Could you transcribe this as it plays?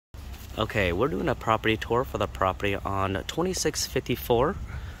Okay, we're doing a property tour for the property on 2654.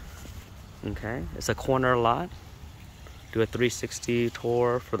 Okay, it's a corner lot. Do a 360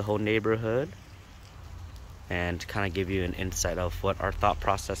 tour for the whole neighborhood and kind of give you an insight of what our thought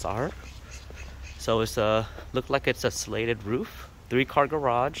process are. So it's look like it's a slated roof, 3-car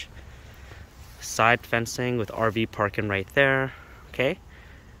garage, side fencing with RV parking right there. Okay,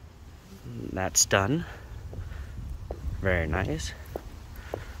 that's done. Very nice.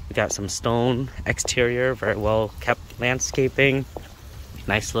 We got some stone exterior, very well kept landscaping.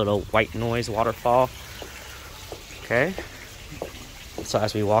 Nice little white noise waterfall. Okay. So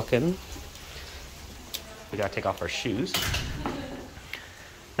as we walk in, we gotta take off our shoes.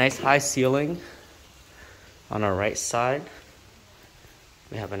 Nice high ceiling on our right side.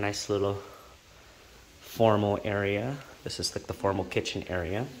 We have a nice little formal area. This is like the formal kitchen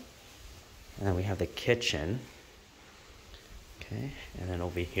area. And then we have the kitchen. Okay, and then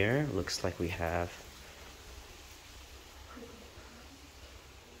over here, looks like we have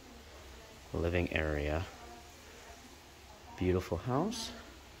a living area. Beautiful house.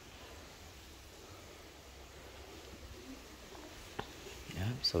 Yeah,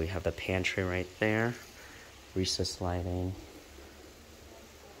 so we have the pantry right there, recessed lighting.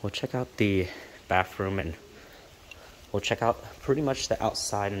 We'll check out the bathroom and we'll check out pretty much the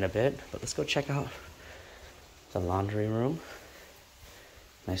outside in a bit, but let's go check out the laundry room.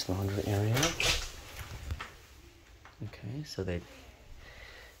 Nice laundry area. Okay, so they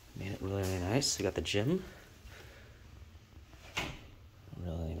made it really, really nice. You got the gym.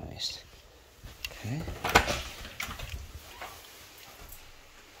 Really nice. Okay.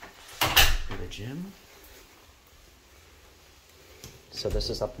 The gym. So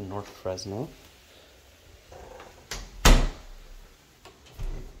this is up in North Fresno.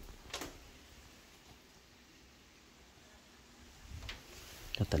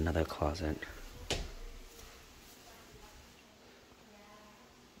 Got another closet.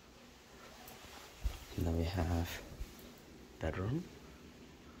 And then we have bedroom.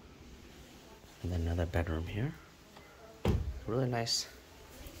 And then another bedroom here. Really nice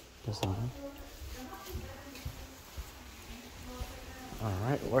design.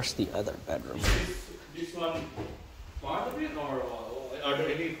 Alright, where's the other bedroom? This one part of it, or are there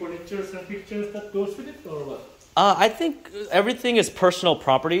any furniture and pictures that goes with it, or what? I think everything is personal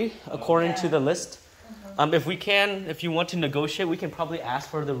property according to the list. If you want to negotiate, we can probably ask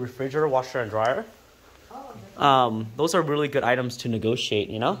for the refrigerator, washer, and dryer. Those are really good items to negotiate,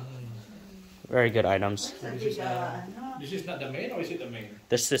 you know? Very good items. This is not the main, or is it the main?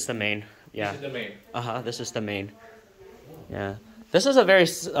 This is the main. Yeah. This is the main. This is the main. Yeah. This is a very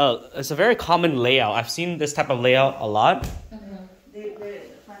it's a very common layout. I've seen this type of layout a lot. They're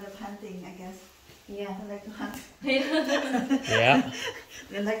kind of hunting, I guess. Yeah. They like to hunt. Yeah.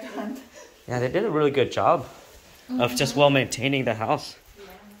 They like to hunt. Yeah, they did a really good job of just well maintaining the house.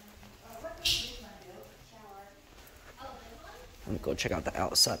 Let me go check out the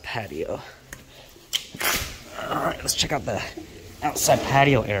outside patio. Alright, let's check out the outside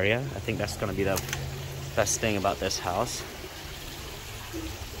patio area. I think that's going to be the best thing about this house.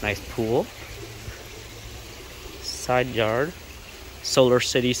 Nice pool. Side yard. Solar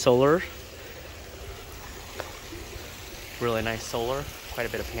City solar. Really nice solar. Quite a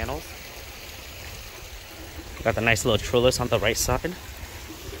bit of panels. Got the nice little trellis on the right side.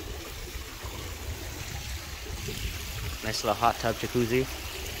 Nice little hot tub jacuzzi.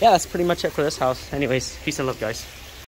 Yeah, that's pretty much it for this house. Anyways, peace and love, guys.